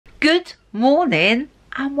Good morning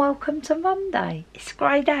and welcome to Monday. It's a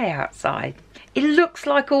grey day outside. It looks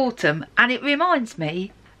like autumn and it reminds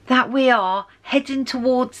me that we are heading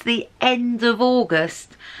towards the end of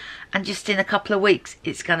August and just in a couple of weeks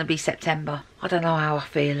it's going to be September. I don't know how I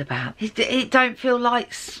feel about it. It don't feel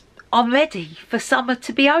like I'm ready for summer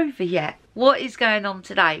to be over yet. What is going on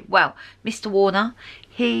today? Well, Mr. Warner,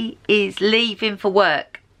 he is leaving for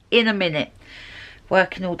work in a minute.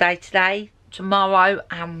 Working all day today, tomorrow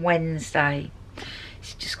and Wednesday.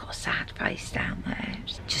 He's just got a sad face down there.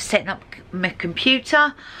 Just setting up my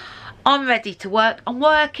computer. I'm ready to work. I'm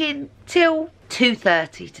working till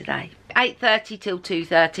 2:30 today. 8:30 till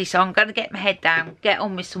 2:30. So I'm going to get my head down, get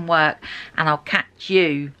on with some work, and I'll catch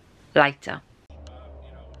you later.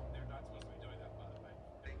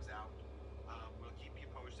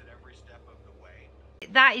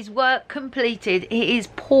 That is work completed. It is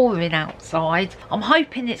pouring outside. I'm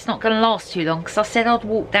hoping it's not going to last too long because I said I'd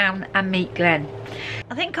walk down and meet Glenn.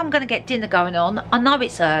 I think I'm going to get dinner going on. I know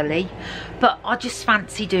it's early, but I just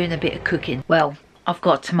fancy doing a bit of cooking. Well, I've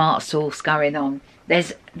got tomato sauce going on.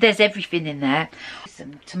 There's everything in there.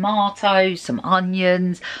 Some tomatoes, some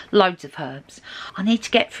onions, loads of herbs. I need to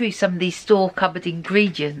get through some of these store cupboard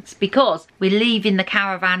ingredients because we're leaving the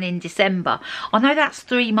caravan in December. I know that's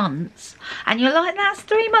 3 months and you're like, that's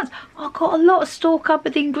 3 months. I've got a lot of store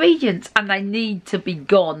cupboard ingredients and they need to be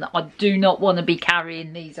gone. I do not want to be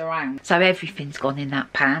carrying these around. So everything's gone in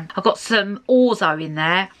that pan. I've got some orzo in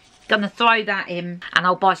there. Gonna throw that in and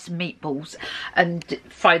I'll buy some meatballs and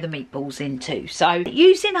throw the meatballs in too. So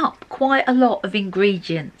using up quite a lot of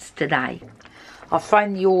ingredients today. I've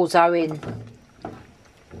thrown the orzo in.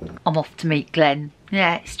 I'm off to meet Glenn.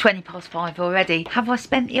 Yeah, it's 5:20 already. Have I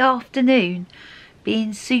spent the afternoon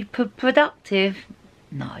being super productive?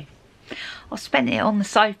 No. I spent it on the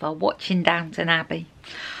sofa watching Downton Abbey.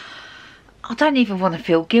 I don't even want to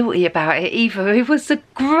feel guilty about it either. It was a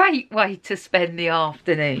great way to spend the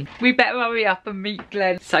afternoon. We better hurry up and meet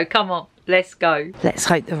Glenn. So come on, let's go. Let's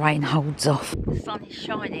hope the rain holds off. The sun is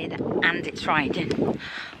shining and it's raining.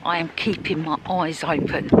 I am keeping my eyes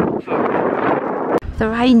open. The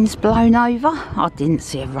rain's blown over. I didn't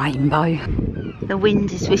see a rainbow. The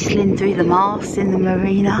wind is whistling through the masts in the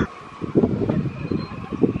marina.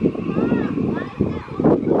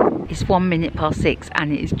 It's 6:01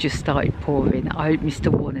 and it's just started pouring. I hope Mr.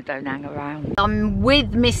 Warner don't hang around. I'm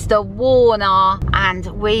with Mr. Warner and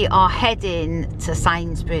we are heading to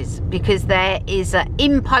Sainsbury's because there is an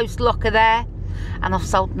in-post locker there and I've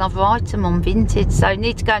sold another item on Vinted, so I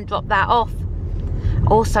need to go and drop that off.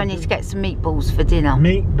 Also need to get some meatballs for dinner.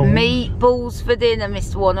 Meatballs? Meatballs for dinner,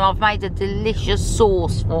 Mr. Warner. I've made a delicious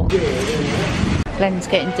sauce for him. Glenn's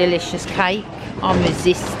getting delicious cake. I'm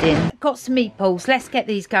resisting. Got some meatballs. Let's get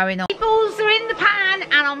these going on. Meatballs are in the pan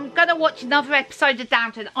and I'm going to watch another episode of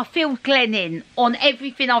Downton. I filled Glenn in on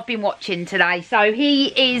everything I've been watching today. So he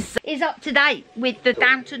is up to date with the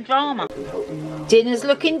Downton drama. Dinner's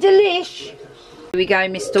looking delish. Here we go,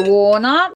 Mr. Warner.